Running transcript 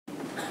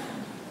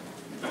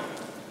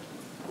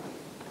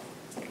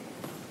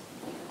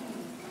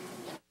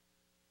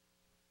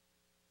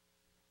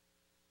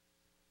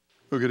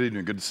Well, good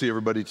evening. Good to see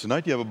everybody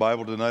tonight. You have a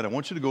Bible tonight. I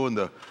want you to go in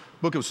the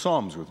book of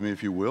Psalms with me,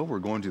 if you will. We're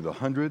going to the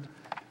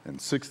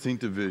 116th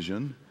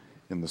division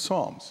in the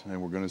Psalms,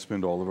 and we're going to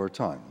spend all of our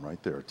time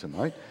right there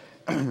tonight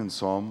in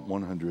Psalm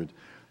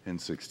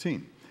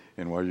 116.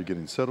 And while you're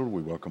getting settled,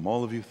 we welcome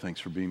all of you. Thanks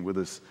for being with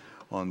us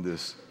on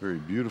this very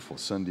beautiful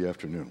Sunday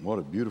afternoon. What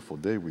a beautiful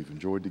day we've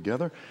enjoyed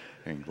together,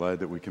 and glad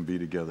that we can be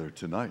together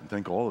tonight. And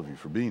thank all of you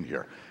for being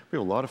here. We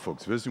have a lot of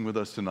folks visiting with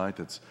us tonight.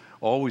 That's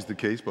always the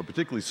case, but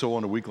particularly so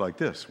on a week like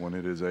this when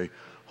it is a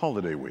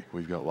holiday week.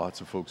 We've got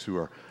lots of folks who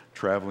are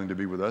traveling to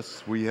be with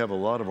us. We have a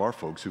lot of our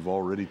folks who've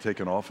already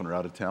taken off and are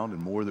out of town, and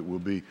more that will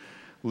be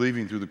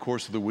leaving through the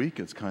course of the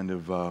week. It's kind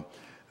of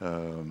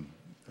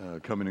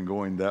coming and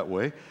going that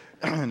way,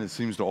 and it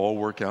seems to all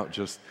work out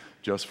just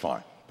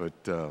fine.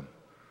 But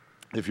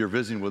if you're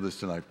visiting with us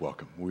tonight,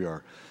 welcome. We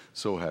are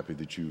so happy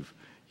that you've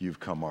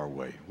come our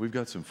way. We've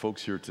got some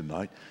folks here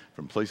tonight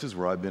from places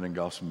where I've been in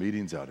gospel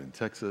meetings out in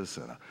Texas,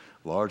 and a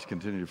large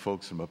contingent of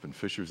folks from up in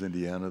Fishers,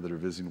 Indiana, that are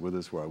visiting with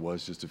us, where I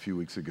was just a few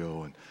weeks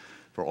ago. And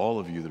for all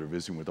of you that are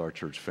visiting with our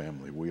church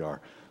family, we are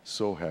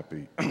so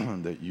happy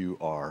that you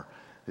are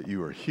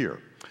here.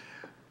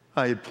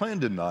 I had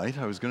planned tonight,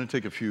 I was going to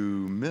take a few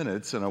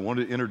minutes, and I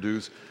wanted to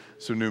introduce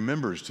some new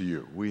members to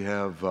you. We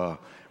have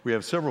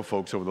several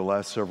folks over the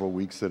last several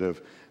weeks that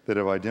have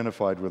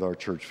identified with our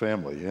church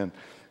family. And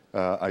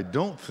I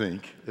don't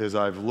think, as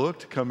I've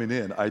looked coming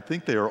in, I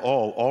think they are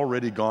all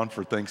already gone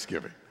for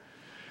Thanksgiving.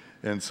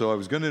 And so I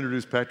was going to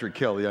introduce Patrick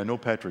Kelly. I know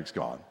Patrick's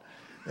gone.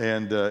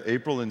 And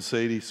April and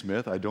Sadie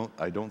Smith, I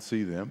don't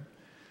see them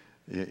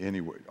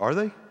anywhere. Are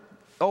they?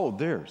 Oh,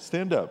 there.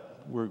 Stand up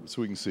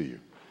so we can see you.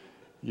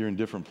 You're in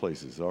different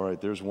places. All right,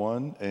 there's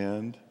one,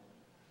 and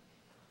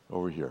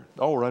over here.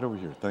 Oh, right over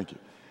here. Thank you.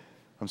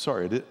 I'm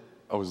sorry.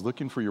 I was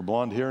looking for your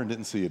blonde hair and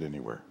didn't see it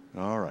anywhere.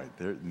 All right,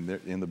 there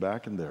in the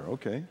back and there.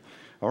 Okay.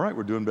 All right,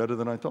 we're doing better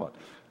than I thought.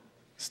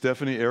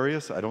 Stephanie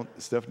Arias,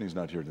 Stephanie's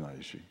not here tonight,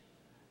 is she?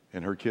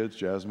 And her kids,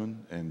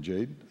 Jasmine and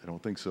Jade? I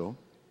don't think so.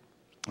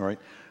 All right.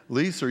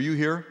 Lise, are you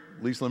here?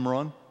 Lise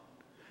Limeron?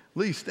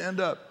 Lise,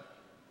 stand up.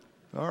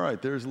 All right,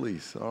 there's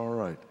Lise. All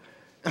right.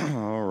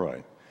 All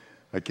right.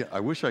 I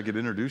wish I could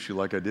introduce you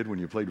like I did when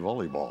you played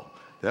volleyball.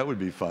 That would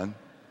be fun.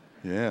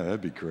 Yeah, that'd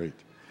be great.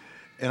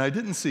 And I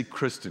didn't see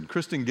Kristen.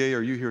 Kristen Gay,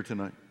 are you here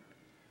tonight?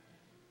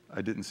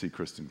 I didn't see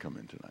Kristen come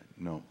in tonight.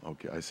 No,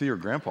 okay. I see her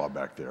grandpa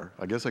back there.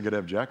 I guess I could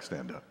have Jack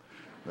stand up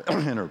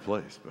in her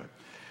place. But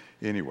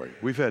anyway,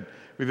 we've had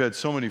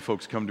so many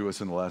folks come to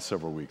us in the last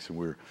several weeks,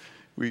 and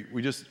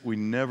we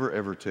never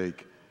ever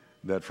take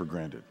that for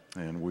granted,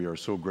 and we are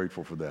so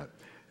grateful for that.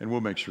 And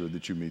we'll make sure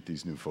that you meet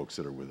these new folks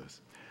that are with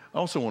us. I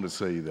also want to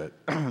say that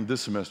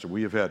this semester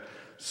we have had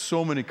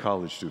so many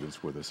college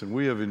students with us, and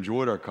we have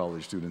enjoyed our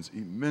college students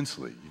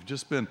immensely. You've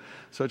just been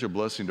such a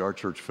blessing to our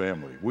church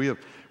family. We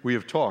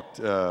have talked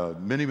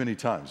many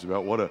times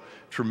about what a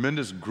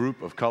tremendous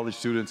group of college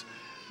students,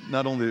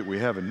 not only that we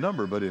have in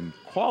number, but in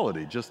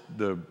quality, just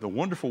the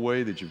wonderful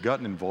way that you've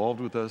gotten involved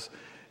with us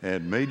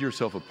and made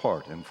yourself a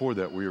part, and for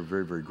that we are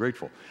very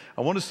grateful.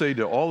 I want to say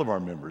to all of our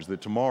members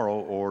that tomorrow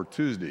or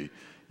Tuesday,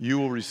 you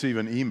will receive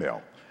an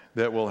email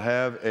that will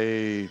have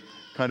a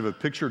kind of a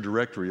picture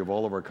directory of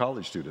all of our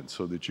college students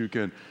so that you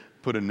can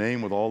put a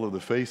name with all of the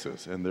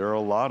faces, and there are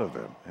a lot of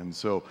them. And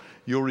so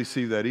you'll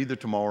receive that either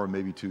tomorrow or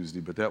maybe Tuesday,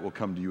 but that will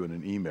come to you in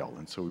an email.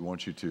 And so we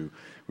want you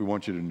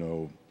to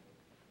know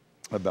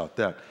about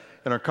that.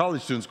 And our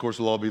college students, of course,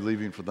 will all be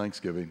leaving for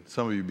Thanksgiving.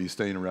 Some of you will be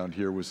staying around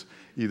here with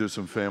either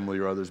some family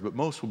or others, but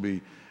most will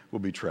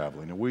be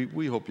traveling. And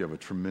we hope you have a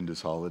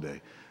tremendous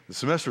holiday. The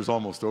semester is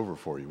almost over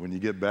for you. When you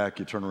get back,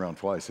 you turn around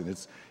twice, and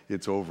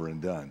it's over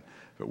and done.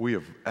 But we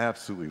have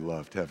absolutely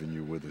loved having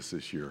you with us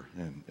this year,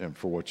 and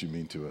for what you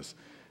mean to us.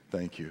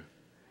 Thank you.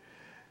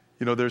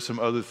 You know, there's some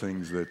other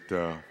things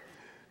that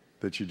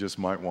you just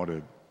might want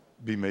to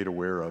be made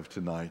aware of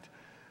tonight.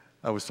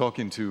 I was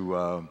talking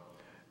to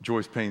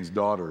Joyce Payne's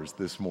daughters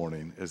this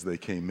morning as they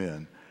came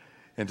in,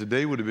 and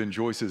today would have been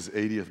Joyce's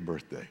 80th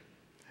birthday.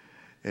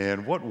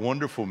 And what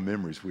wonderful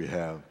memories we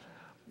have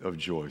of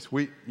Joyce.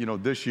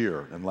 This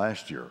year and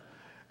last year,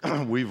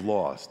 we've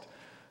lost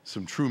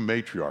some true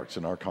matriarchs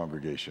in our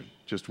congregation,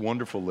 just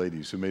wonderful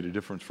ladies who made a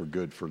difference for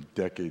good for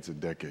decades and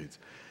decades.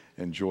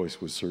 And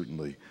Joyce was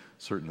certainly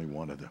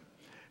one of them.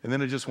 And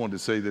then I just wanted to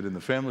say that in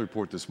the family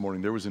report this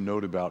morning, there was a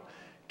note about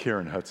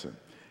Karen Hudson.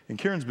 And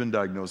Karen's been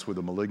diagnosed with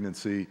a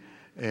malignancy,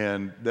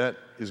 and that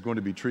is going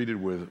to be treated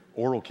with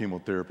oral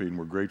chemotherapy, and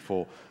we're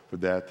grateful for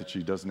that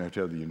she doesn't have to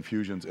have the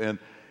infusions. And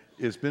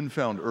it's been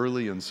found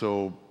early, and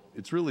so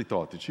it's really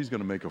thought that she's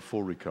going to make a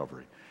full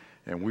recovery.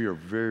 And we are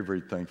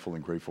very thankful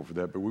and grateful for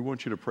that. But we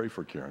want you to pray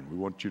for Karen. We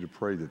want you to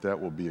pray that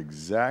will be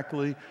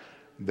exactly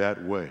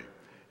that way.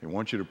 And we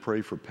want you to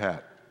pray for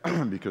Pat,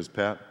 because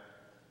Pat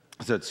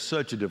has had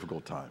such a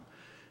difficult time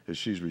as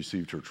she's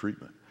received her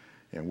treatment.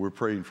 And we're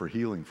praying for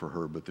healing for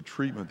her, but the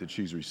treatment that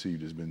she's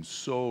received has been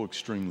so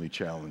extremely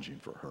challenging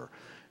for her.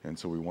 And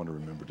so we want to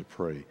remember to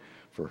pray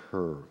for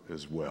her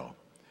as well.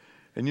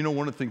 And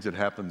one of the things that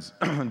happens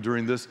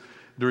during this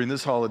during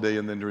this holiday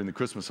and then during the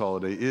Christmas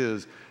holiday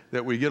is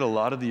that we get a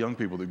lot of the young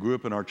people that grew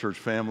up in our church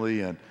family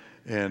and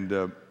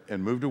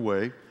moved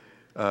away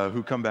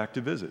who come back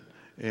to visit.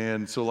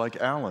 And so like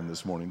Alan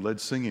this morning led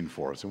singing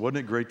for us. And wasn't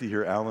it great to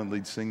hear Alan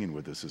lead singing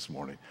with us this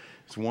morning?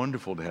 It's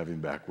wonderful to have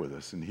him back with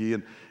us, and he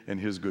and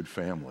his good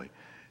family.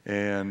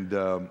 And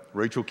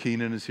Rachel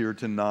Keenan is here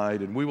tonight,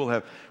 and we'll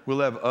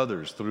have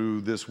others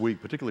through this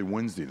week, particularly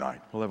Wednesday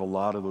night. We'll have a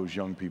lot of those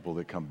young people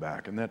that come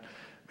back, and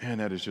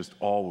that is just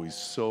always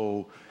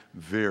so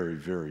very,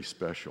 very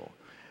special.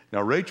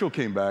 Now, Rachel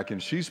came back,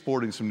 and she's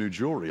sporting some new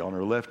jewelry on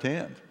her left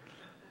hand.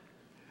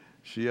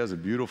 She has a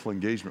beautiful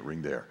engagement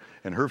ring there,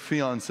 and her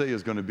fiancé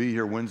is going to be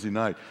here Wednesday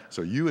night.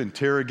 So you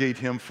interrogate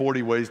him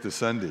 40 ways to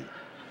Sunday.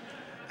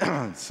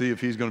 See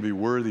if he's going to be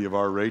worthy of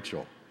our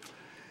Rachel.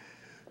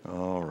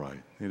 All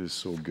right. It is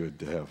so good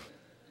to have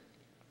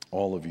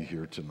all of you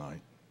here tonight.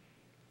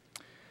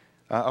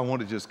 I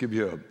want to just give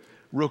you a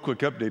real quick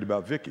update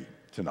about Vicki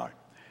tonight.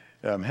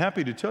 I'm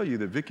happy to tell you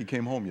that Vicki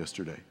came home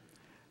yesterday,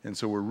 and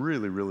so we're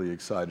really, really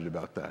excited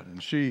about that.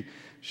 And she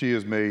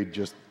has made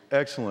just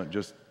excellent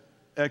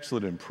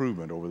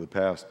improvement over the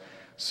past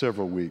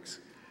several weeks,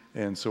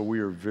 and so we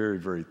are very,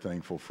 very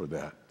thankful for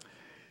that.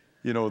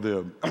 You know,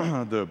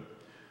 the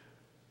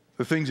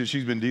things that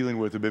she's been dealing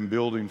with have been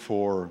building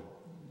for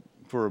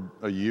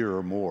a year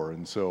or more,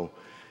 and so,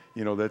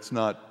 you know, that's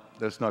not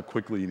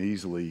quickly and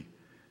easily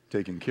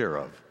taken care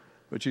of.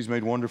 But she's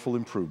made wonderful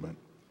improvement.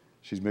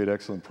 She's made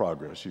excellent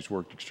progress. She's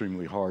worked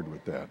extremely hard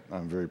with that.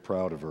 I'm very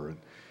proud of her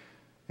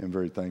and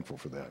very thankful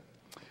for that.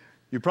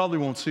 You probably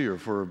won't see her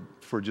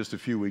for just a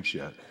few weeks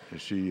yet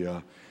as she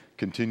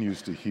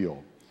continues to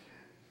heal.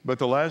 But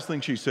the last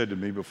thing she said to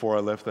me before I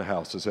left the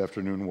house this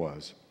afternoon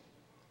was,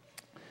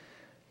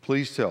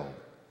 please tell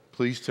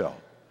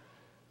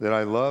that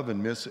I love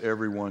and miss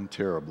everyone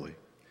terribly.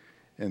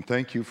 And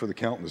thank you for the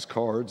countless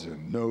cards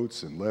and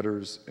notes and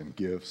letters and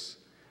gifts,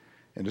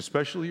 and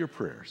especially your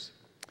prayers.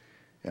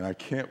 And I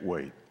can't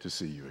wait to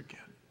see you again.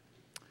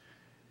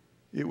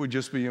 It would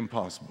just be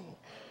impossible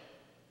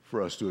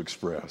for us to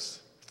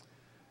express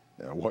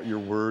what your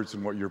words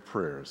and what your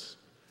prayers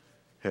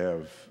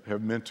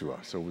have meant to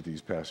us over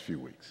these past few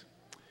weeks.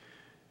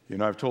 You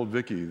know, I've told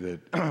Vicki that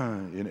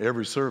in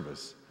every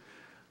service,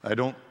 I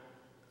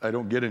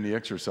don't get any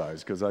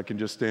exercise because I can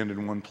just stand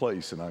in one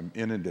place and I'm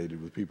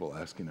inundated with people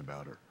asking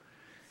about her.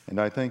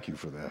 And I thank you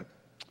for that,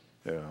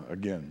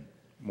 again,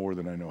 more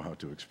than I know how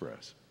to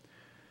express.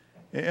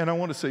 And I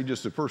want to say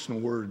just a personal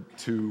word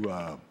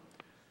to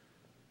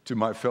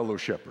my fellow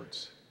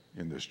shepherds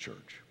in this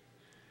church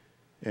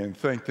and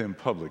thank them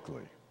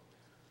publicly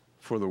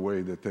for the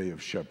way that they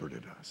have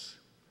shepherded us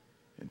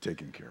and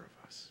taken care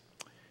of us.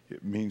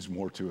 It means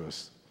more to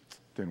us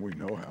than we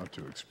know how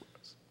to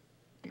express.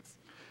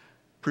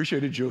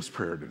 Appreciated Joe's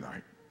prayer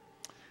tonight.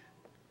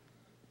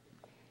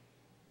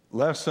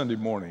 Last Sunday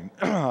morning,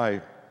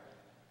 I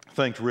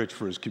thanked Rich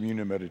for his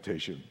communion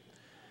meditation,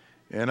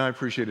 and I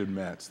appreciated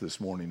Matt's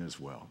this morning as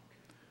well,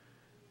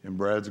 and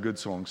Brad's good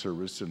song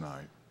service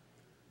tonight,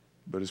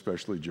 but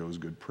especially Joe's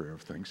good prayer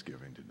of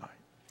thanksgiving tonight.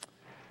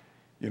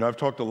 You know, I've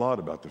talked a lot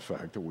about the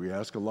fact that we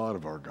ask a lot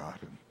of our God,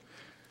 and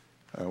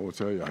I will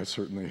tell you, I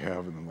certainly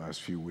have in the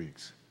last few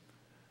weeks,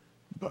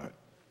 but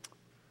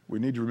we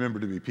need to remember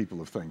to be people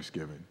of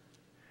thanksgiving.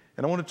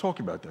 And I want to talk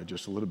about that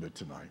just a little bit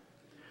tonight.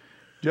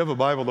 Do you have a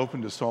Bible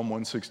open to Psalm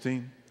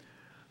 116?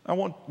 I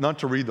want not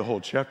to read the whole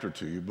chapter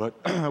to you, but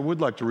I would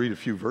like to read a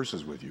few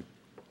verses with you.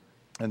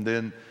 And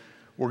then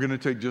we're going to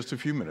take just a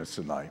few minutes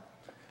tonight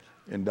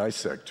and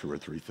dissect two or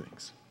three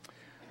things.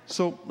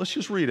 So let's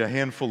just read a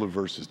handful of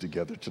verses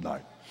together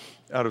tonight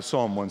out of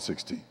Psalm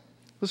 116.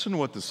 Listen to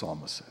what the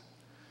psalmist said.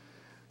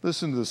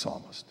 Listen to the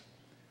psalmist.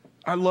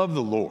 I love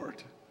the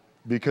Lord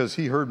because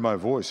he heard my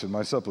voice and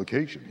my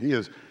supplication. He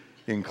has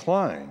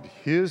inclined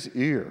his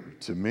ear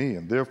to me,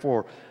 and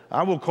therefore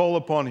I will call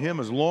upon him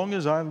as long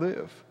as I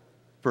live.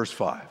 Verse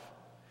 5.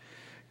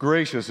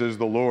 Gracious is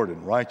the Lord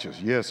and righteous.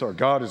 Yes, our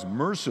God is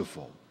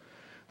merciful.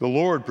 The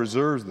Lord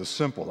preserves the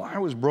simple. I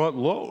was brought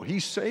low. He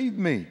saved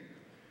me.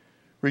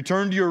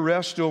 Return to your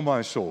rest, O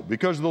my soul,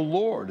 because the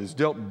Lord has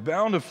dealt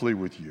bountifully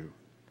with you.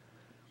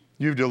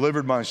 You've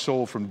delivered my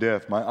soul from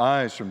death, my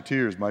eyes from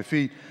tears, my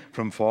feet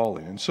from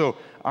falling. And so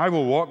I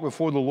will walk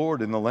before the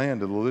Lord in the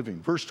land of the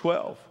living. Verse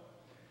 12.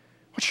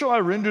 What shall I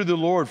render the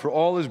Lord for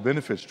all his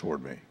benefits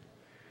toward me?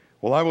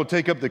 Well, I will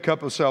take up the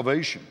cup of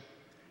salvation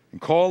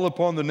and call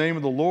upon the name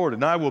of the Lord,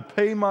 and I will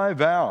pay my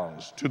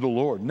vows to the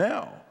Lord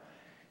now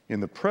in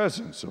the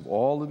presence of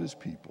all of his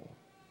people.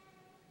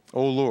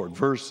 O Lord,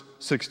 verse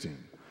 16.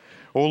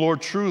 O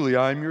Lord, truly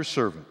I am your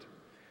servant.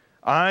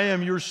 I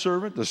am your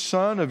servant, the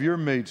son of your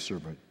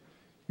maidservant.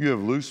 You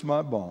have loosed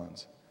my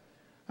bonds.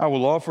 I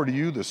will offer to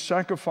you the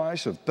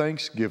sacrifice of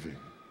thanksgiving,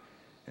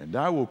 and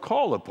I will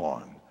call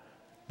upon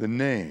the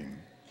name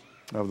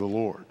of the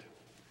Lord.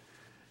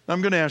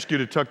 I'm going to ask you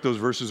to tuck those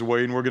verses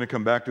away, and we're going to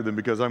come back to them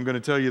because I'm going to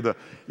tell you the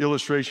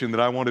illustration that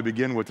I want to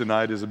begin with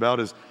tonight is about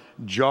as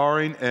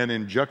jarring and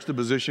in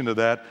juxtaposition to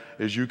that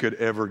as you could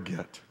ever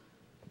get.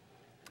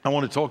 I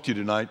want to talk to you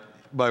tonight,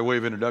 by way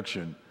of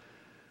introduction,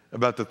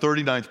 about the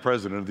 39th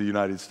President of the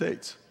United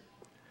States.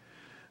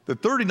 The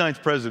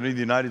 39th President of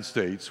the United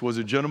States was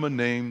a gentleman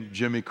named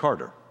Jimmy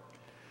Carter.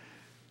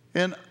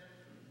 And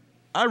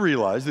I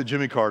realized that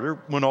Jimmy Carter,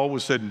 when all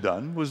was said and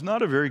done, was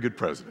not a very good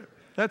president.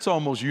 That's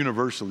almost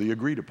universally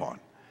agreed upon.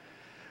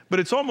 But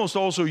it's almost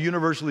also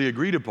universally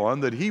agreed upon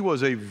that he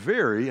was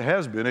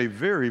has been a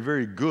very,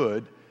 very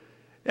good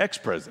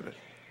ex-president.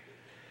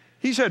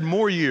 He's had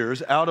more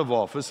years out of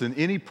office than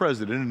any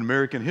president in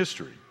American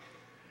history.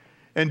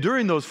 And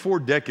during those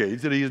 4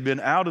 decades that he has been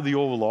out of the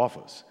Oval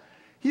Office,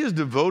 he has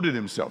devoted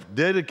himself,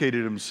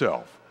 dedicated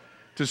himself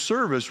to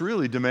service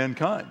really to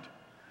mankind.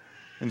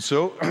 And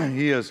so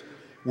he has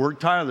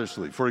worked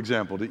tirelessly, for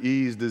example, to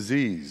ease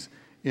disease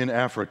in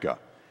Africa.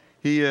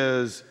 He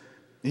has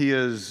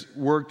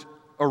worked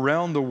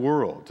around the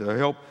world to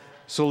help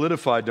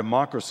solidify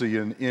democracy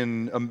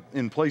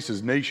in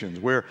places, nations,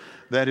 where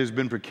that has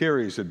been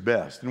precarious at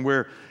best, and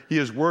where he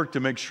has worked to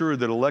make sure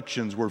that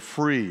elections were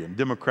free and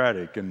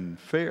democratic and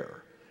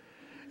fair.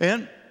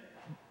 And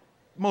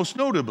most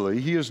notably,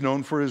 he is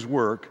known for his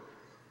work,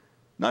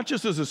 not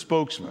just as a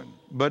spokesman,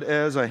 but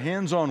as a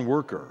hands-on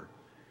worker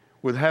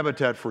with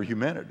Habitat for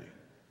Humanity.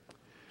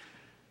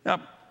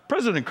 Now,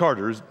 President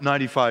Carter is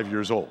 95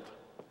 years old.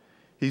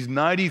 He's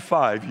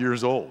 95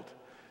 years old.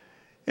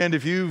 And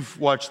if you've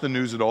watched the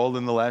news at all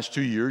in the last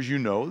 2 years, you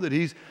know that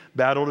he's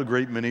battled a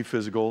great many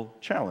physical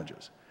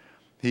challenges.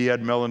 He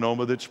had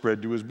melanoma that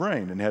spread to his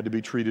brain and had to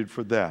be treated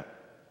for that.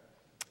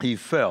 He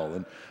fell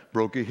and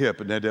broke a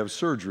hip and had to have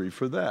surgery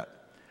for that.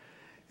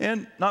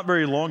 And not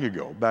very long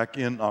ago, back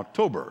in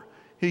October,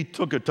 he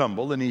took a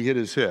tumble and he hit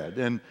his head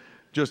and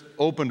just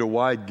opened a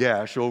wide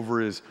gash over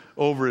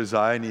his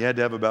eye, and he had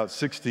to have about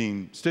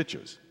 16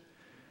 stitches.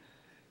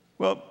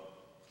 Well,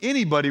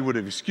 anybody would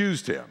have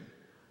excused him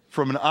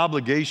from an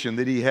obligation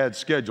that he had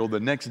scheduled the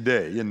next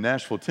day in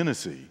Nashville,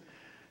 Tennessee,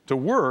 to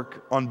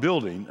work on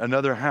building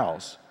another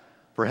house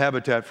for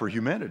Habitat for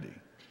Humanity.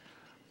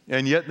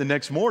 And yet the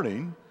next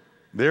morning,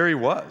 there he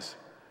was.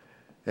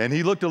 And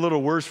he looked a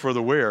little worse for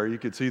the wear. You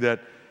could see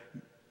that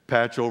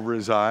patch over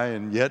his eye,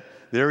 and yet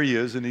there he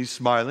is, and he's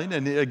smiling.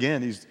 And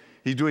again, he's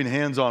doing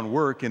hands-on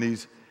work, and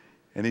he's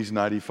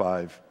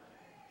 95.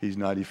 He's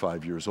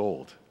 95 years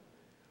old.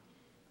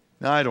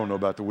 Now, I don't know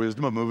about the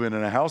wisdom of moving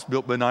in a house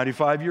built by a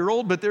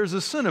 95-year-old, but there's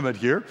a sentiment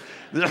here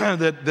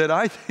that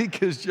I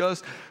think is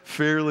just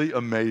fairly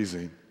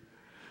amazing.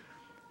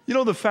 You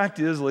know, the fact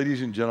is,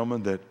 ladies and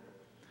gentlemen, that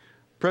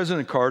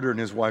President Carter and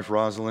his wife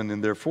Rosalind,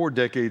 in their 4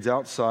 decades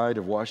outside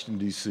of Washington,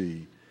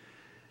 D.C.,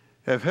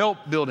 have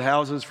helped build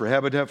houses for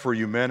Habitat for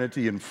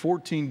Humanity in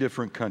 14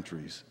 different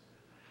countries.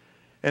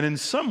 And in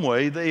some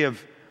way, they've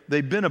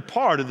been a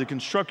part of the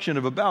construction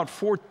of about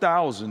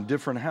 4,000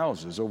 different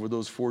houses over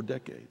those 4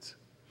 decades.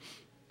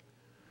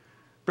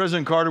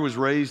 President Carter was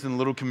raised in the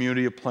little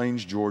community of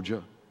Plains,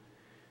 Georgia,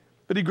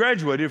 but he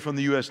graduated from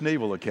the U.S.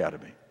 Naval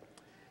Academy.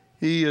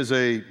 He is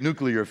a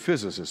nuclear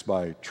physicist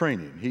by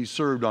training. He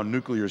served on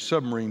nuclear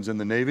submarines in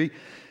the Navy,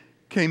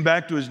 came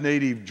back to his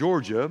native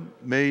Georgia,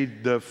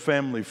 made the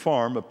family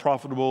farm a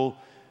profitable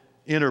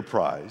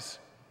enterprise,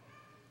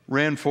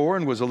 ran for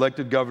and was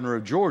elected governor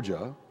of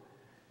Georgia,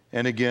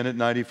 and again at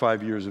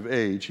 95 years of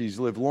age, he's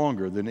lived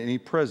longer than any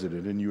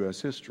president in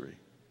U.S. history.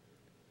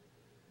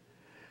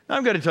 Now,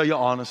 I've got to tell you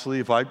honestly,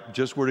 if I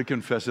just were to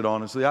confess it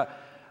honestly, I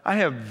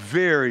have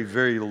very,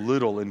 very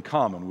little in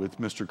common with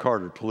Mr.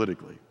 Carter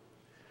politically.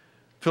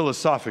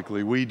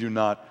 Philosophically, we do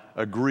not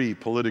agree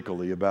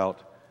politically about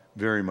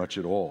very much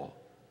at all.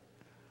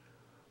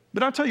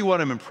 But I'll tell you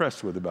what I'm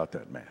impressed with about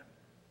that man,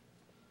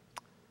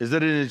 is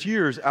that in his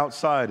years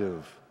outside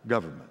of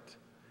government,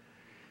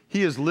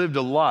 he has lived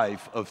a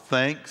life of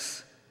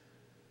thanks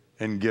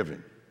and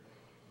giving.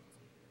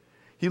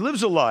 He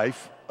lives a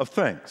life of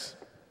thanks.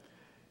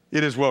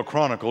 It is well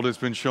chronicled, it's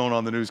been shown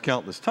on the news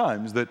countless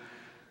times, that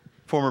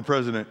former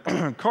President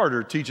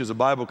Carter teaches a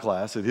Bible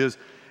class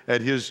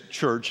at his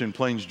church in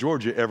Plains,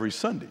 Georgia every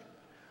Sunday.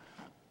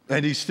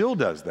 And he still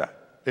does that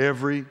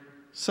every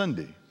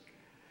Sunday.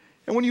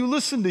 And when you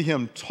listen to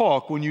him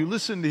talk, when you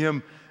listen to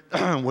him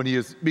when he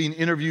is being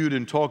interviewed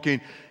and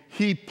talking,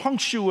 he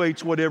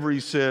punctuates whatever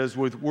he says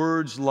with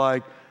words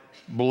like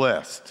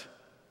blessed,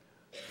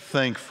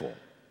 thankful,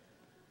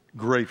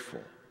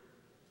 grateful.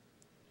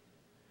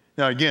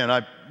 Now, again,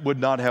 I would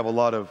not have a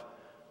lot of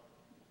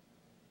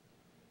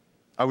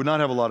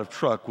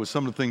truck with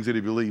some of the things that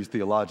he believes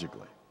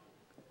theologically.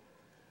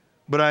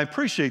 But I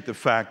appreciate the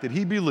fact that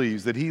he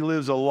believes that he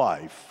lives a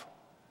life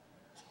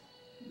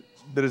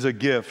that is a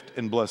gift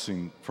and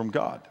blessing from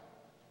God.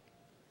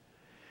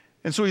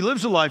 And so he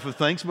lives a life of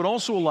thanks, but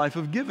also a life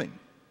of giving.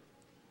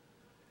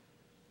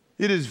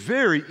 It is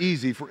very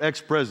easy for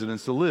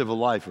ex-presidents to live a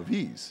life of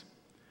ease,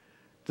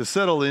 to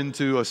settle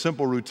into a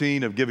simple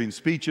routine of giving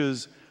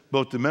speeches,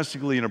 both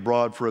domestically and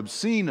abroad, for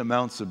obscene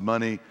amounts of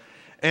money,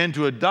 and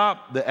to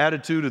adopt the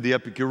attitude of the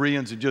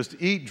Epicureans to just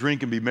eat,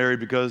 drink, and be merry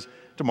because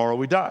tomorrow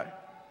we die.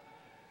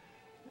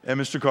 And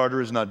Mr. Carter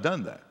has not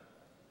done that.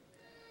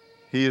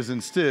 He has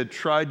instead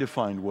tried to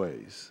find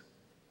ways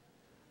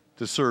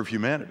to serve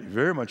humanity,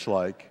 very much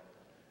like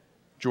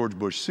George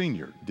Bush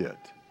Sr. did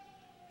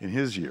in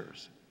his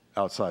years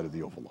outside of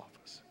the Oval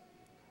Office.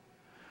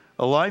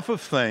 A life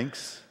of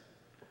thanks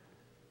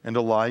and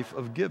a life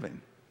of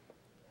giving.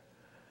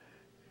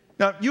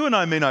 Now, you and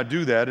I may not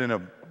do that in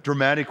a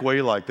dramatic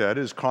way like that,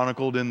 as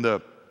chronicled in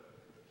the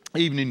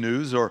evening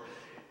news or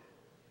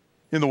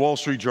in the Wall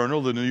Street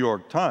Journal, the New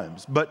York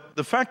Times. But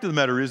the fact of the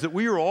matter is that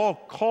we are all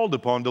called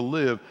upon to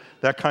live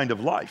that kind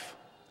of life.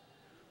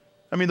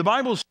 I mean, the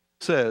Bible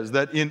says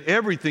that in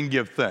everything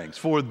give thanks,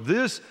 for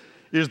this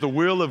is the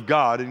will of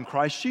God in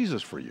Christ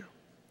Jesus for you.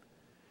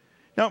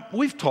 Now,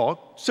 we've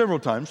talked several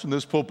times from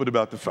this pulpit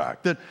about the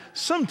fact that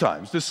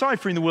sometimes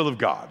deciphering the will of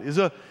God is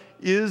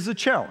a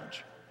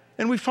challenge.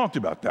 And we've talked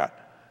about that.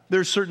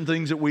 There's certain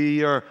things that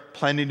we are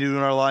planning to do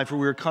in our life, or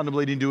we're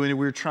contemplating doing, and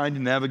we're trying to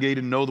navigate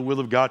and know the will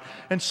of God.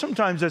 And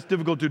sometimes that's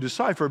difficult to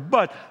decipher,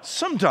 but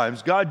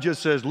sometimes God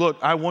just says, look,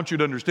 I want you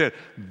to understand,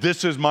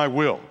 this is my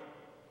will.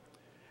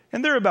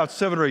 And there are about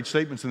 7 or 8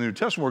 statements in the New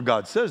Testament where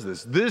God says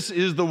this. This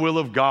is the will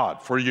of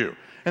God for you.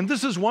 And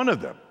this is one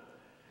of them.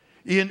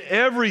 In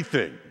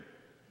everything,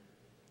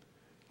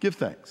 give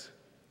thanks,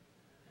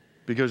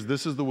 because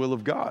this is the will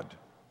of God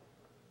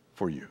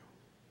for you.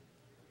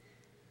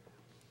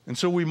 And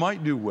so we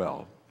might do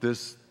well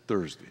this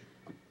Thursday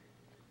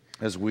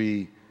as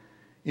we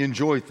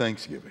enjoy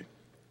Thanksgiving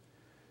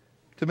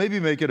to maybe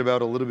make it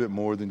about a little bit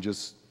more than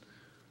just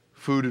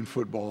food and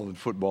football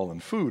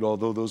and food,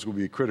 although those will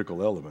be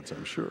critical elements,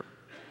 I'm sure.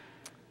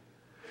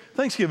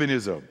 Thanksgiving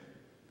is a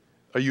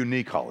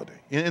unique holiday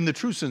in the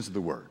true sense of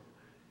the word.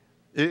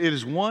 It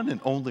is one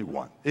and only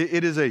one.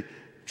 It is a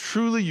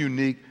truly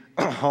unique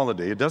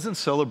holiday. It doesn't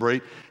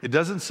celebrate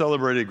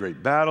a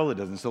great battle. It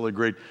doesn't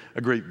celebrate a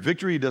great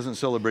victory. It doesn't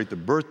celebrate the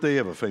birthday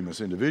of a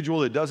famous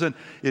individual. It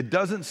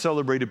doesn't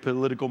celebrate a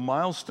political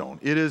milestone.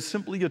 It is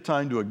simply a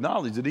time to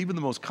acknowledge that even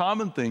the most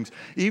common things,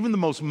 even the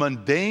most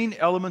mundane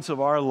elements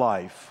of our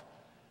life,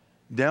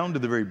 down to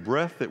the very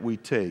breath that we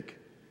take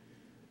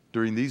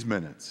during these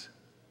minutes,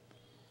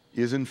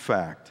 is in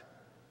fact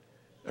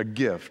a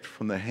gift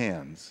from the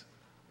hands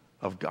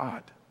of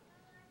God.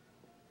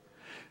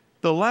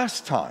 The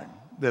last time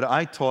that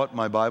I taught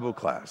my Bible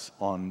class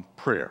on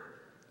prayer,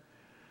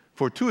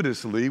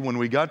 fortuitously, when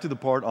we got to the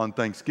part on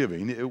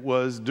Thanksgiving, it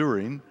was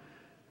during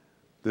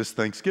this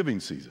Thanksgiving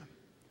season.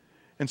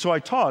 And so I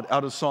taught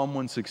out of Psalm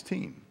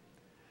 116.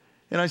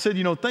 And I said,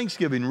 you know,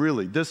 Thanksgiving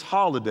really, this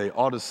holiday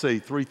ought to say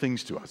 3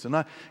 things to us.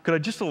 And could I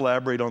just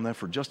elaborate on that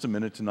for just a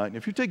minute tonight? And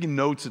if you're taking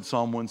notes at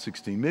Psalm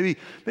 116, maybe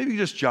you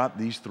just jot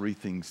these 3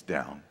 things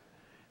down.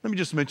 Let me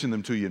just mention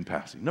them to you in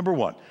passing. Number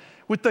 1,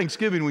 with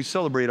Thanksgiving, we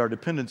celebrate our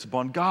dependence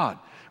upon God.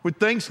 With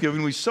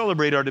Thanksgiving, we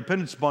celebrate our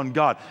dependence upon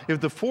God.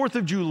 If the 4th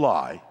of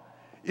July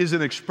is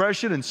an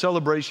expression and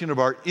celebration of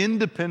our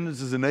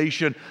independence as a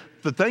nation,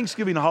 the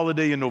Thanksgiving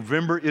holiday in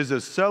November is a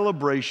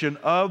celebration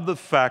of the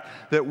fact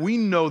that we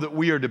know that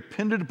we are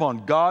dependent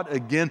upon God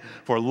again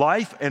for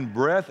life and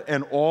breath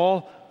and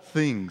all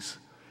things.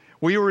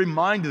 We are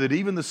reminded that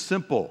even the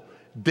simple,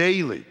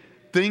 daily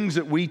things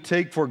that we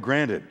take for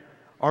granted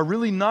are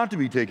really not to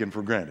be taken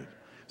for granted.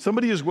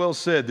 Somebody has well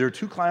said there are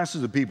 2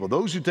 classes of people,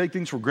 those who take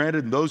things for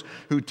granted and those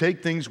who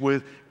take things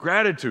with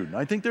gratitude. And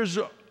I think there's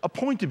a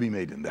point to be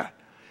made in that.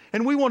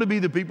 And we want to be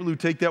the people who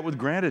take that with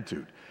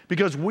gratitude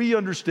because we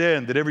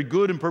understand that every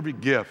good and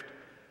perfect gift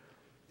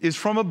is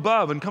from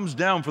above and comes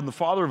down from the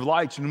Father of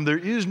lights, in whom there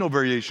is no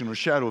variation or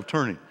shadow of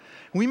turning.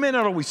 We may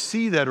not always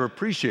see that or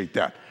appreciate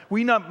that.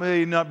 We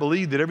may not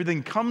believe that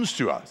everything comes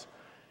to us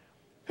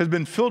has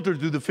been filtered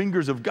through the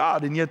fingers of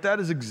God, and yet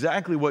that is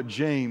exactly what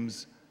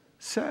James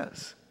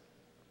says.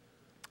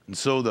 And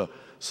so the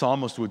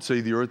psalmist would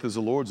say the earth is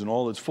the Lord's and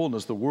all its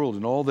fullness, the world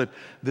and all that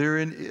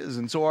therein is.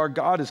 And so our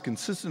God is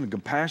consistent and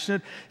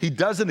compassionate. He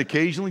doesn't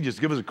occasionally just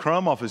give us a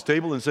crumb off his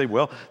table and say,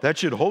 well, that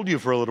should hold you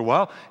for a little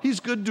while. He's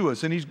good to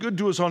us, and he's good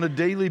to us on a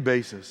daily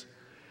basis.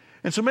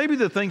 And so maybe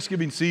the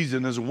Thanksgiving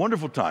season is a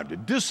wonderful time to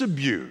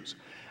disabuse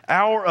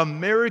our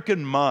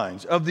American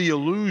minds of the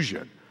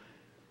illusion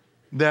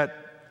that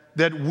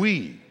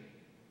we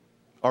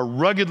are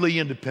ruggedly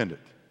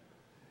independent.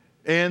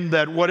 And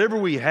that whatever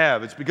we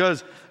have, it's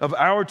because of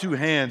our 2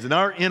 hands and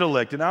our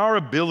intellect and our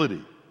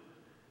ability.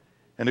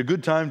 And a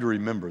good time to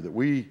remember that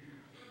we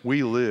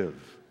live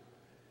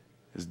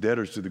as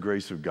debtors to the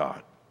grace of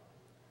God.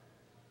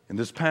 In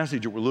this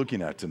passage that we're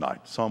looking at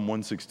tonight, Psalm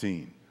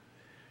 116,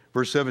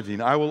 verse 17,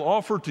 I will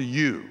offer to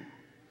you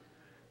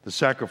the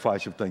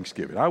sacrifice of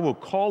thanksgiving. I will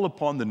call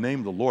upon the name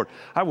of the Lord.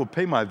 I will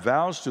pay my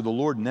vows to the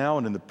Lord now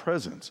and in the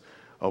presence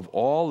of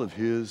all of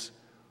his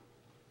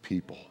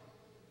people.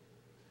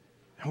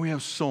 And we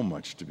have so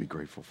much to be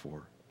grateful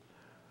for.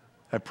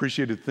 I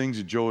appreciated things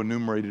that Joe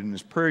enumerated in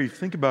his prayer. You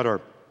think about our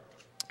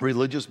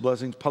religious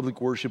blessings,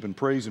 public worship and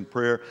praise and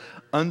prayer,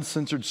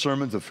 uncensored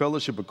sermons, the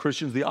fellowship of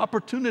Christians, the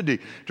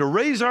opportunity to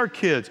raise our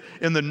kids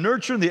in the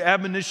nurture and the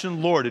admonition of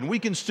the Lord. And we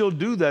can still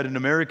do that in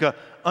America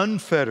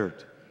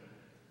unfettered.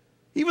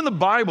 Even the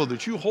Bible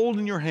that you hold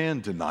in your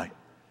hand tonight.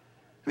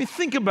 I mean,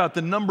 think about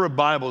the number of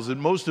Bibles that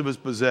most of us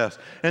possess.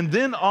 And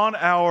then on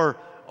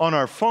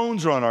our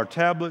phones or on our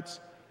tablets,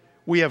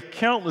 We have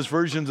countless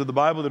versions of the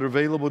Bible that are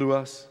available to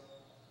us.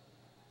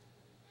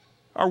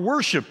 Our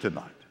worship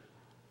tonight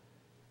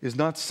is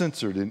not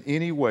censored in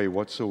any way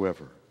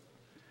whatsoever.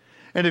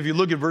 And if you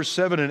look at verse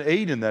 7 and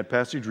 8 in that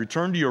passage,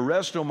 return to your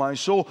rest, O my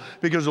soul,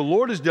 because the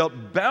Lord has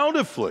dealt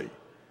bountifully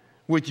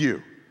with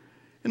you.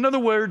 In other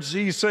words,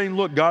 he's saying,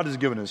 look, God has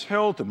given us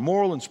health and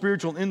moral and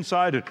spiritual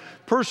insight and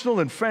personal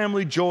and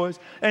family joys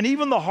and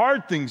even the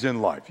hard things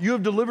in life. You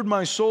have delivered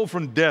my soul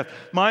from death,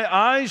 my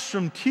eyes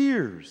from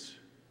tears.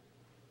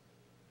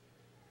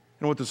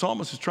 And what the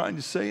psalmist is trying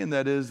to say in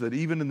that is that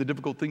even in the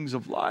difficult things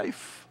of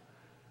life,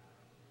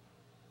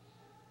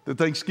 the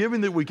thanksgiving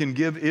that we can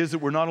give is that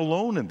we're not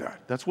alone in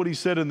that. That's what he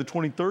said in the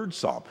 23rd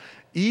Psalm.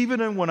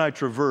 Even when I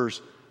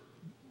traverse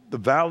the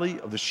valley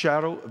of the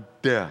shadow of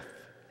death,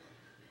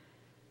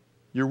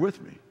 you're with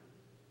me.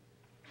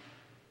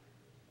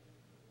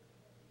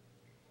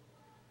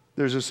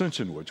 There's a sense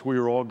in which we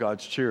are all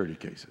God's charity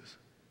cases.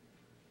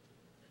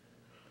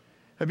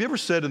 Have you ever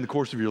said in the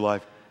course of your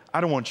life, I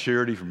don't want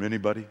charity from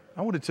anybody?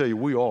 I want to tell you,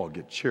 we all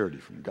get charity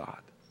from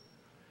God.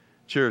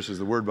 Charis is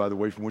the word, by the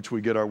way, from which we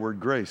get our word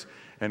grace.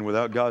 And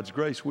without God's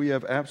grace, we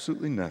have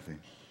absolutely nothing.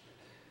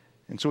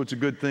 And so it's a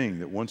good thing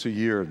that once a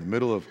year, in the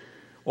middle of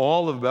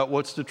all of about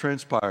what's to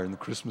transpire in the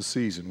Christmas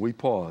season, we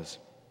pause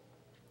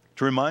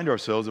to remind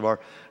ourselves of our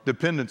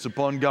dependence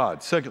upon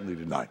God. Secondly,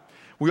 tonight,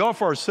 we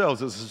offer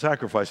ourselves as a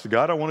sacrifice to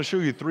God. I want to show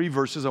you 3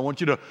 verses. I want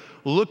you to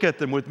look at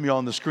them with me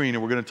on the screen,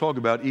 and we're going to talk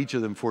about each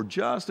of them for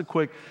just a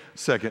quick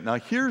second. Now,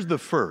 here's the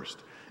first.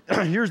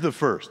 Here's the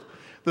first.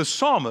 The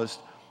psalmist,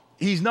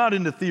 he's not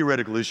into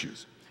theoretical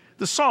issues.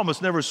 The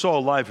psalmist never saw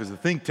life as a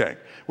think tank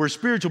where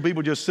spiritual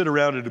people just sit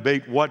around and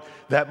debate what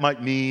that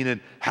might mean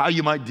and how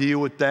you might deal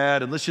with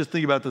that, and let's just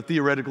think about the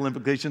theoretical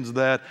implications of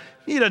that.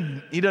 He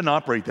doesn't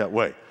operate that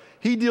way.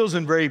 He deals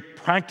in very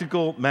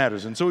practical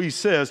matters. And so he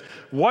says,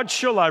 what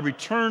shall I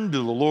return to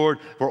the Lord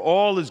for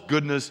all his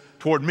goodness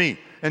toward me?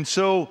 And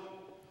so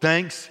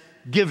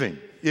thanksgiving.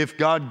 If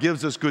God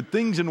gives us good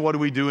things, and what do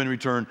we do in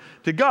return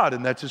to God?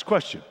 And that's his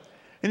question.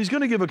 And he's going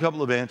to give a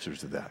couple of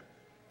answers to that.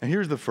 And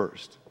here's the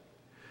first.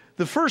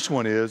 The first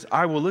one is,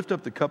 I will lift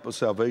up the cup of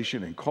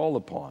salvation and call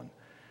upon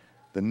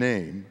the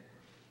name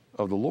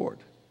of the Lord.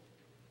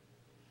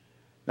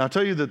 Now, I'll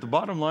tell you that the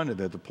bottom line of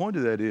that, the point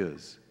of that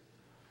is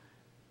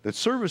that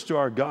service to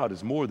our God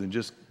is more than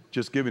just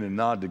giving a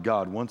nod to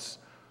God once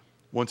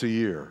a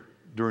year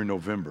during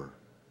November,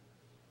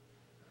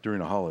 during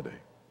a holiday.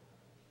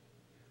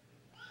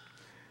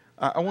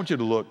 I want you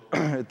to look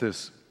at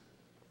this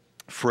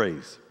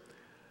phrase.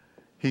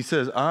 He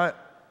says, I'm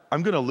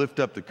going to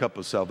lift up the cup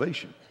of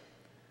salvation.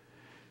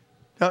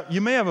 Now, you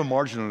may have a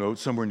marginal note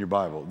somewhere in your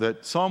Bible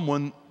that Psalm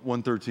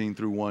 113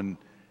 through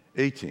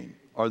 118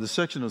 are the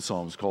section of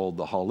Psalms called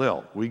the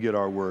Hallel. We get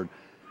our word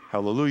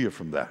hallelujah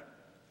from that.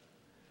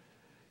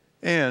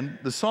 And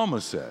the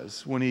psalmist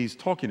says, when he's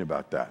talking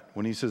about that,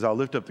 when he says, I'll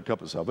lift up the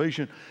cup of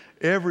salvation,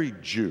 every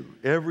Jew,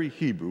 every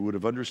Hebrew would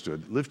have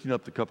understood that lifting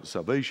up the cup of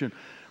salvation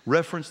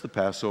referenced the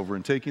Passover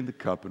and taking the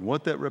cup and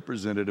what that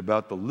represented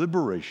about the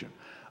liberation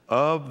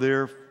of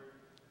their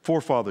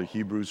forefather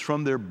Hebrews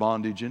from their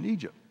bondage in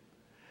Egypt.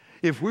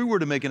 If we were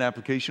to make an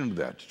application of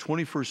that to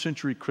 21st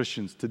century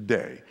Christians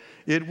today,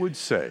 it would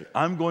say,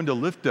 I'm going to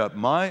lift up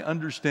my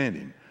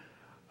understanding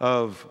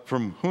of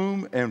from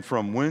whom and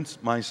from whence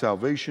my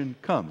salvation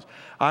comes.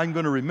 I'm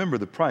going to remember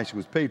the price that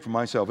was paid for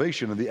my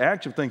salvation, and the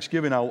act of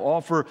thanksgiving I'll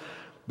offer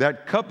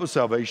that cup of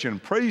salvation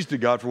and praise to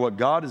God for what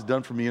God has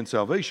done for me in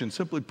salvation.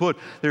 Simply put,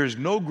 there is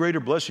no greater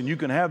blessing you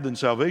can have than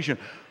salvation.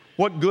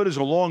 What good is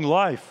a long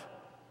life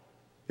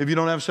if you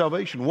don't have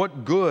salvation?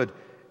 What good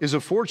is a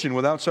fortune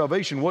without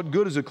salvation? What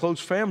good is a close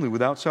family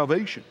without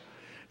salvation?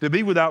 To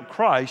be without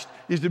Christ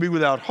is to be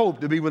without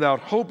hope. To be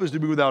without hope is to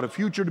be without a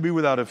future. To be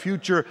without a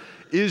future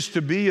is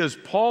to be, as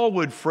Paul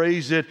would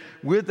phrase it,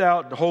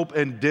 without hope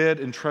and dead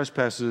in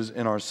trespasses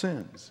and our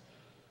sins.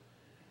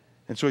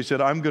 And so he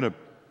said, I'm going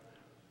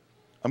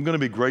to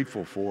be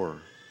grateful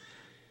for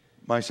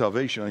my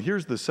salvation. And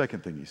here's the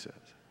second thing he says.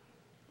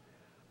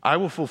 I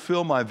will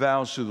fulfill my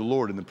vows to the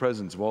Lord in the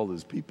presence of all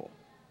his people.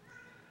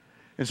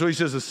 And so he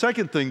says, the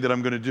second thing that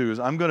I'm going to do is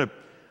I'm going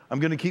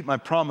to keep my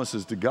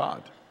promises to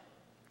God.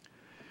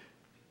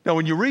 Now,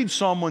 when you read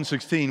Psalm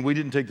 116, we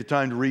didn't take the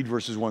time to read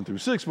verses 1 through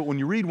 6, but when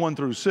you read 1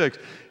 through 6,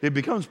 it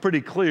becomes pretty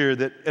clear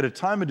that at a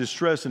time of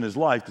distress in his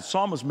life, the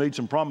psalmist made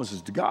some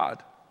promises to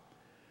God.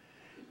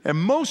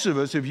 And most of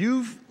us, if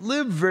you've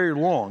lived very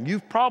long,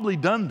 you've probably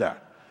done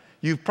that.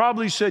 You've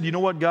probably said, you know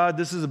what, God,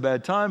 this is a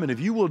bad time, and if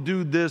you will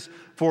do this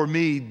for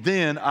me,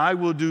 then I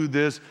will do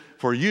this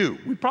for you.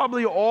 We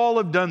probably all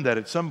have done that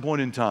at some point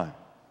in time.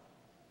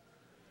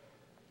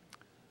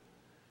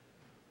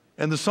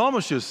 And the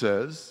psalmist just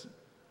says,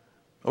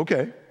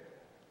 okay,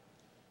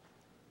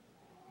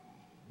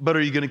 but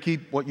are you going to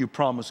keep what you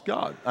promised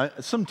God?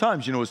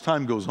 Sometimes, you know, as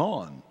time goes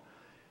on,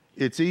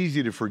 it's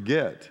easy to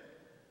forget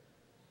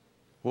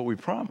what we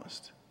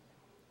promised.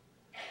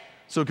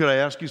 So could I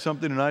ask you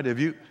something tonight?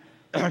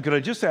 Could I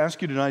just ask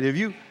you tonight, have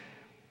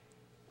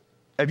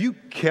you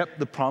kept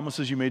the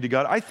promises you made to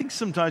God? I think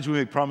sometimes we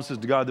make promises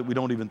to God that we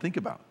don't even think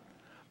about.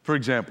 For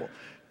example,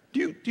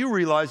 do you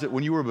realize that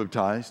when you were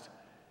baptized,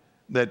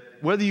 that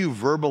whether you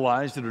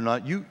verbalized it or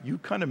not, you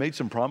kind of made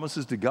some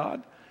promises to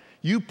God?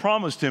 You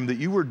promised him that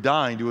you were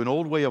dying to an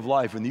old way of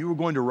life and that you were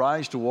going to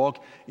rise to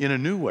walk in a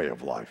new way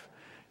of life.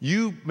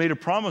 You made a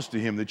promise to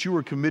him that you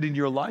were committing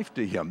your life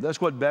to him. That's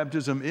what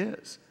baptism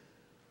is.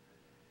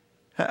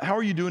 How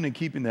are you doing in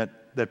keeping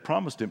that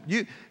promise to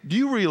him? Do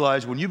you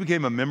realize when you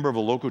became a member of a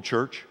local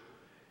church,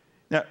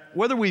 now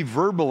whether we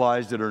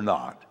verbalized it or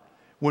not,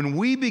 when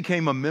we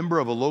became a member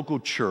of a local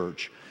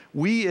church,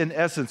 we in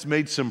essence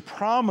made some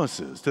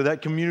promises to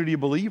that community of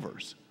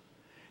believers.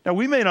 Now,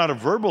 we may not have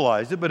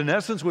verbalized it, but in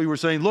essence, we were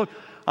saying, look,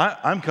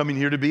 I'm coming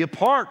here to be a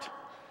part.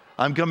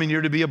 I'm coming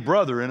here to be a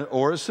brother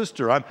or a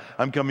sister.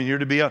 I'm coming here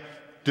to be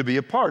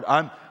a part.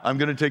 I'm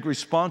going to take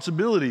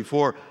responsibility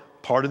for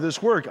part of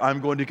this work.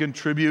 I'm going to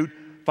contribute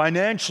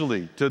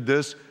financially to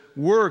this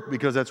work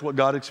because that's what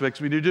God expects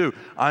me to do.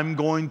 I'm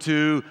going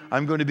to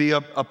be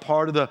a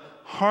part of the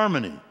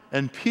harmony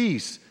and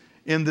peace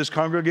in this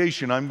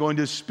congregation. I'm going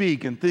to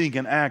speak and think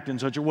and act in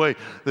such a way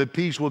that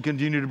peace will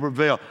continue to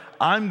prevail.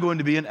 I'm going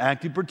to be an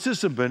active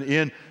participant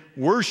in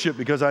worship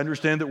because I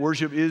understand that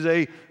worship is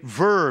a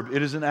verb.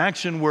 It is an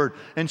action word.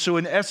 And so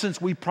in essence,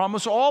 we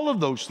promise all of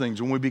those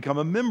things when we become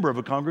a member of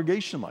a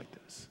congregation like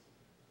this.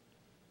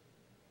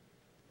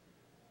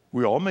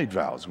 We all made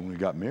vows when we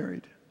got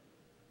married.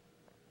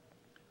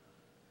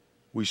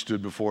 We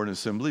stood before an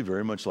assembly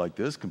very much like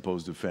this,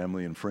 composed of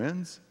family and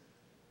friends,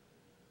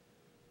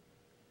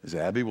 as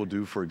Abby will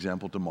do, for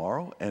example,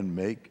 tomorrow, and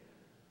make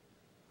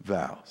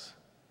vows,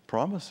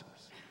 promises.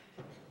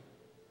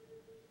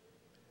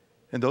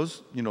 And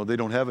those, they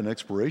don't have an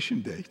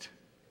expiration date.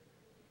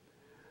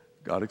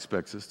 God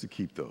expects us to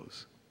keep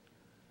those,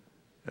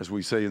 as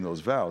we say in those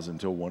vows,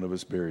 until one of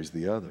us buries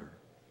the other.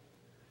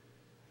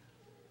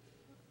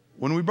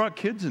 When we brought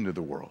kids into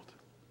the world,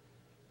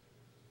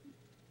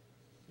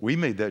 we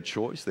made that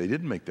choice. They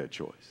didn't make that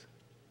choice.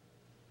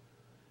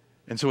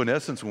 And so in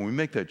essence, when we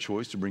make that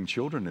choice to bring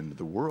children into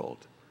the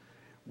world,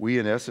 we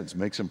in essence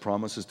make some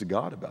promises to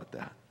God about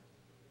that.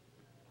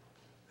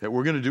 That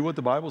we're going to do what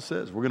the Bible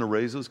says. We're going to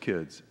raise those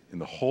kids in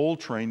the whole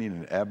training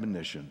and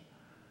admonition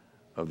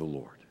of the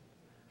Lord.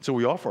 So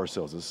we offer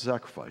ourselves as a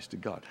sacrifice to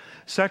God.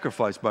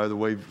 Sacrifice, by the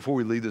way, before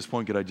we leave this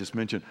point, could I just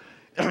mention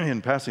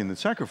in passing that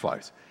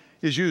sacrifice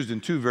is used in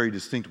two very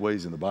distinct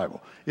ways in the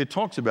Bible. It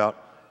talks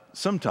about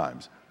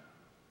sometimes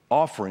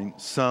offering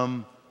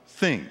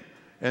something.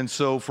 And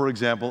so, for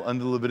example,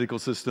 under the Levitical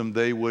system,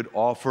 they would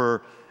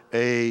offer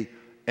an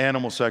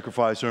animal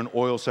sacrifice or an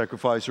oil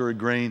sacrifice or a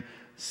grain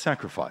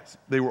sacrifice.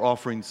 They were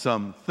offering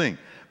something.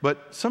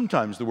 But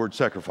sometimes the word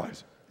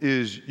sacrifice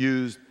is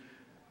used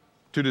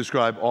to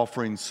describe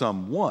offering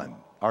someone,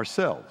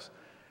 ourselves.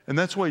 And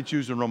that's why it's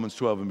used in Romans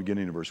 12 and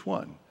beginning of verse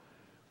 1,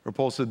 where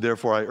Paul said,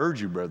 therefore I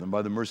urge you, brethren,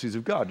 by the mercies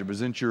of God, to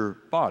present your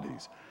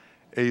bodies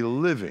a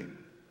living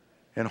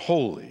and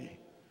holy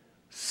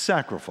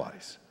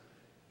sacrifice,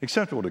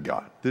 acceptable to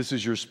God. This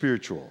is your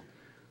spiritual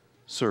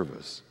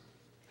service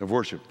of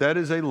worship. That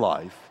is a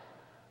life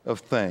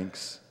of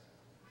thanks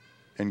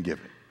and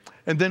giving.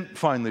 And then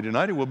finally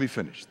tonight, it will be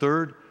finished.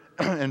 Third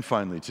and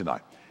finally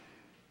tonight,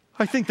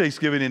 I think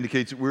Thanksgiving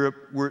indicates that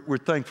we're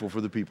thankful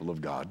for the people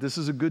of God. This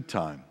is a good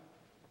time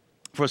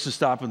for us to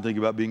stop and think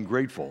about being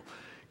grateful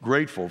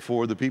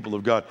for the people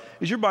of God.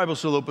 Is your Bible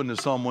still open to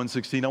Psalm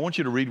 116? I want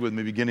you to read with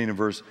me beginning in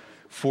verse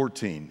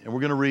 14. And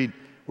we're going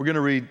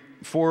to read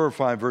 4 or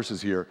 5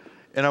 verses here.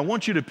 And I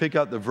want you to pick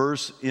out the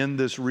verse in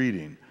this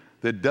reading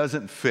that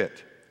doesn't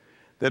fit.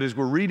 That is,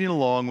 we're reading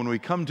along. When we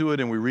come to it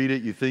and we read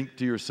it, you think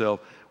to yourself,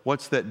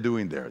 what's that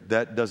doing there?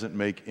 That doesn't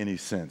make any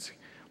sense.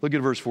 Look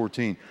at verse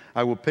 14.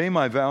 I will pay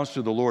my vows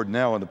to the Lord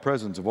now in the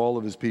presence of all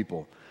of his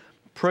people.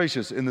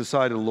 Precious in the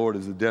sight of the Lord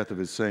is the death of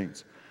his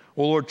saints.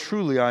 O Lord,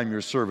 truly I am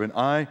your servant.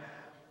 I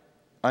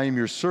am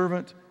your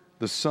servant,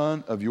 the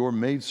son of your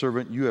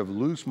maidservant. You have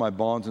loosed my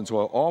bonds, and so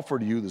I offer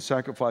to you the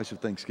sacrifice of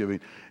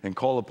thanksgiving and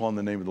call upon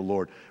the name of the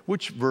Lord.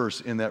 Which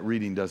verse in that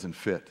reading doesn't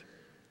fit?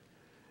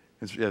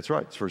 That's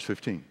right, it's verse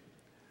 15.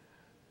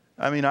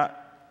 I mean,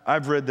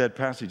 I've read that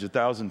passage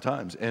 1,000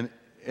 times, and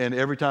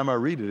every time I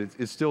read it,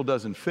 it still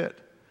doesn't fit.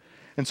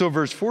 And so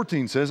verse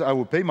 14 says, I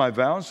will pay my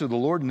vows to the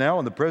Lord now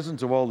in the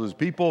presence of all his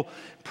people.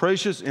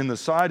 Precious in the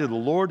sight of the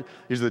Lord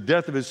is the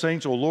death of his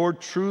saints. O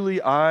Lord,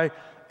 truly I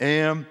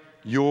am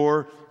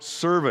your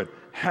servant.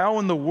 How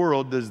in the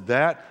world does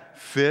that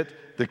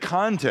fit the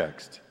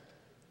context?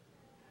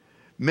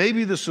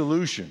 Maybe the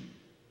solution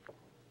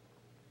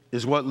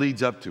is what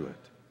leads up to it.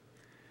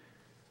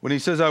 When he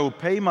says, I will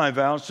pay my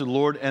vows to the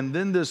Lord, and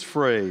then this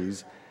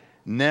phrase,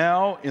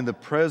 now in the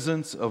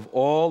presence of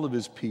all of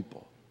his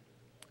people.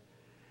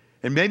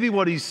 And maybe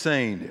what he's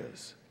saying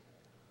is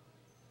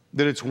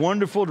that it's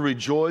wonderful to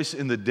rejoice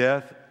in the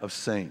death of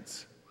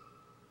saints.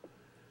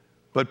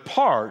 But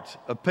part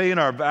of paying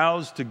our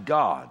vows to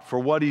God for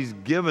what he's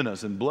given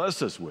us and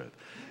blessed us with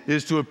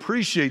is to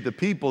appreciate the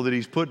people that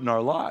he's put in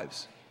our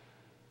lives.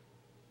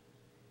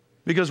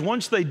 Because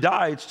once they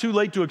die, it's too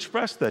late to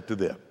express that to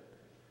them.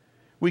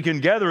 We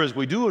can gather as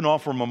we do and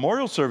offer a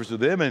memorial service to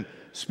them and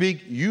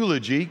speak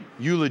eulogy,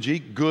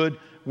 good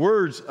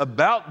words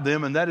about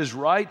them, and that is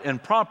right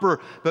and proper.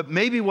 But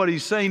maybe what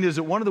he's saying is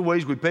that one of the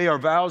ways we pay our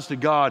vows to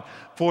God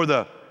for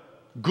the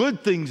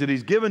good things that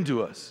he's given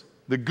to us,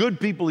 the good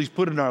people he's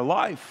put in our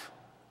life,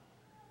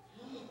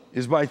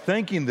 is by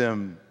thanking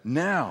them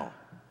now.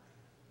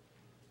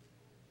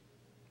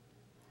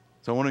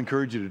 So I want to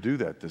encourage you to do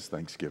that this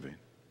Thanksgiving.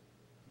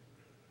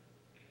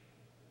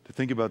 To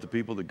think about the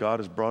people that God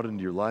has brought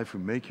into your life who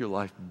make your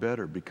life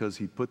better because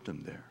he put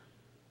them there.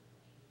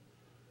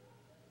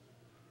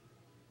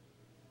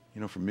 You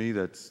know, for me,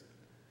 that's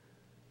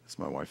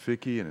my wife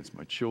Vicki, and it's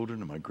my children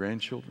and my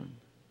grandchildren.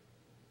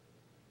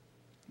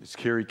 It's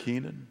Carrie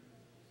Keenan,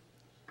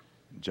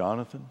 and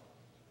Jonathan.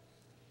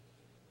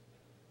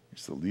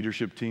 It's the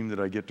leadership team that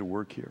I get to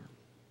work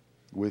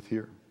with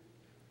here.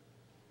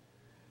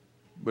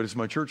 But it's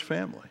my church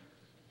family.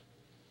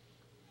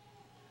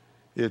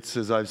 It's,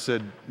 as I've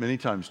said many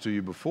times to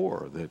you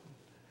before, that,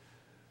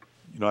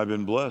 you know, I've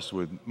been blessed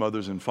with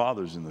mothers and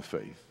fathers in the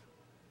faith.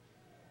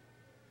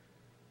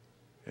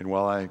 And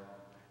while I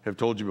have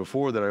told you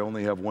before that I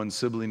only have one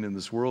sibling in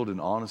this world,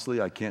 and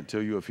honestly, I can't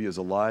tell you if he is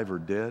alive or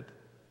dead,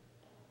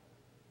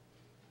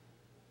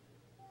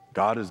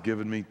 God has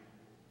given me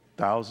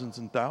thousands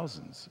and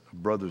thousands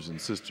of brothers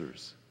and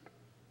sisters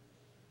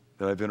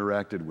that I've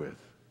interacted with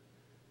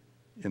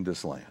in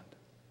this land.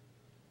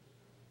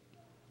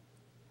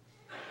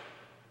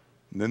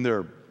 And then there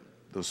are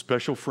those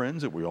special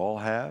friends that we all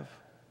have,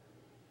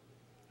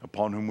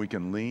 upon whom we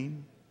can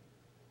lean,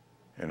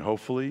 and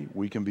hopefully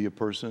we can be a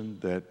person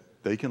that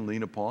they can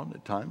lean upon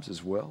at times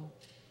as well.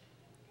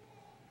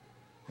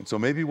 And so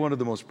maybe one of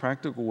the most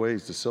practical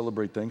ways to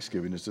celebrate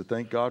Thanksgiving is to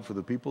thank God for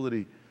the people that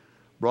he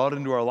brought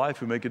into our life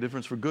who make a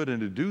difference for good, and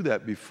to do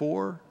that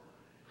before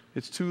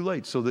it's too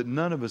late, so that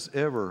none of us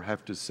ever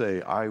have to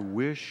say, I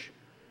wish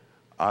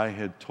I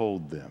had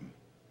told them.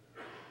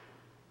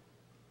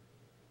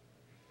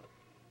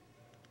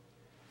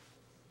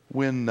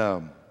 When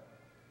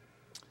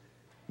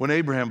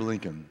Abraham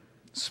Lincoln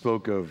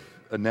spoke of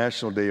a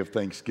national day of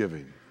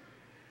Thanksgiving,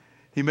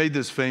 he made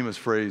this famous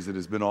phrase that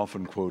has been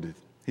often quoted.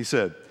 He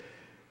said,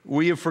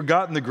 "We have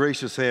forgotten the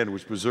gracious hand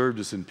which preserved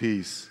us in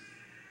peace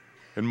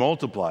and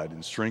multiplied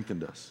and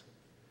strengthened us.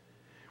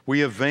 We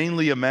have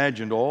vainly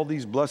imagined all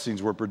these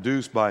blessings were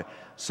produced by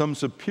some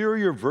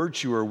superior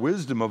virtue or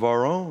wisdom of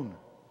our own.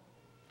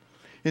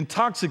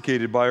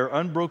 Intoxicated by our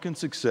unbroken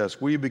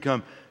success, we have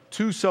become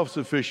too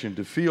self-sufficient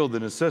to feel the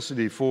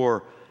necessity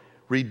for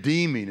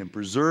redeeming and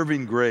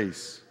preserving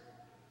grace,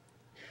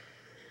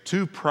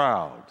 too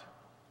proud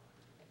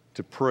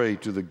to pray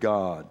to the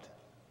God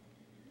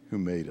who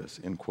made us,"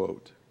 end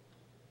quote.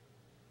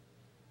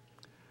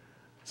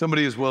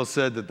 Somebody has well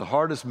said that the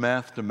hardest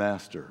math to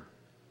master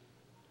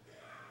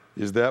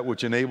is that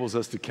which enables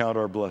us to count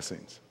our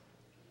blessings.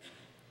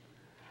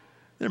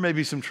 There may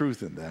be some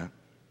truth in that.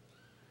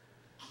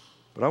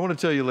 But I want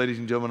to tell you, ladies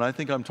and gentlemen, I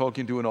think I'm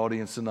talking to an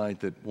audience tonight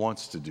that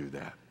wants to do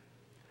that.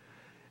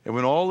 And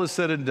when all is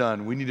said and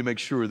done, we need to make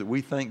sure that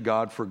we thank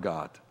God for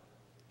God.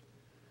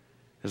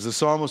 As the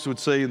psalmist would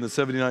say in the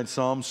 79th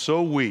Psalm,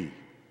 so we,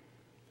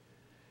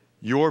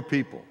 your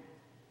people,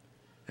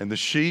 and the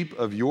sheep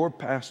of your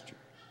pasture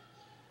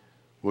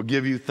will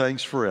give you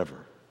thanks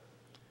forever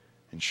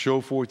and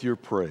show forth your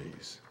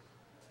praise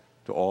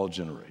to all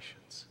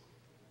generations.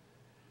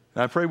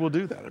 And I pray we'll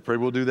do that. I pray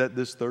we'll do that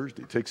this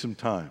Thursday. Take some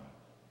time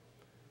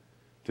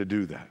to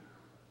do that.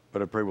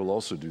 But I pray we'll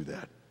also do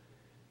that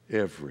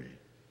every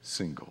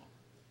single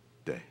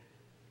day.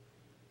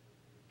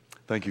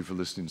 Thank you for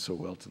listening so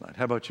well tonight.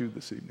 How about you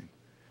this evening?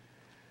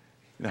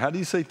 You know, how do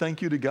you say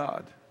thank you to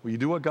God? Well, you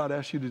do what God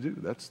asks you to do.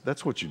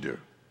 That's what you do.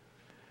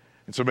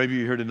 And so maybe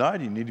you're here tonight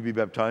and you need to be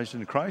baptized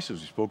into Christ,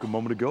 as we spoke a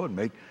moment ago, and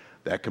make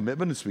that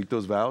commitment and speak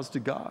those vows to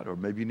God. Or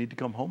maybe you need to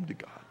come home to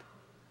God.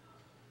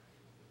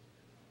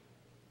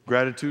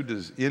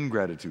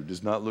 Ingratitude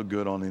does not look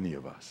good on any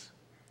of us.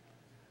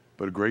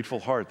 But a grateful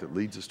heart that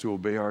leads us to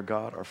obey our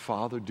God, our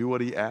Father, do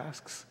what he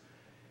asks,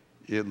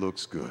 it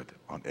looks good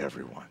on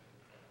everyone.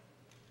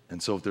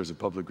 And so if there's a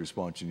public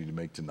response you need to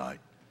make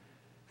tonight,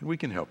 and we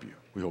can help you,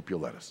 we hope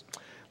you'll let us.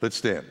 Let's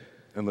stand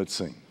and let's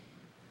sing.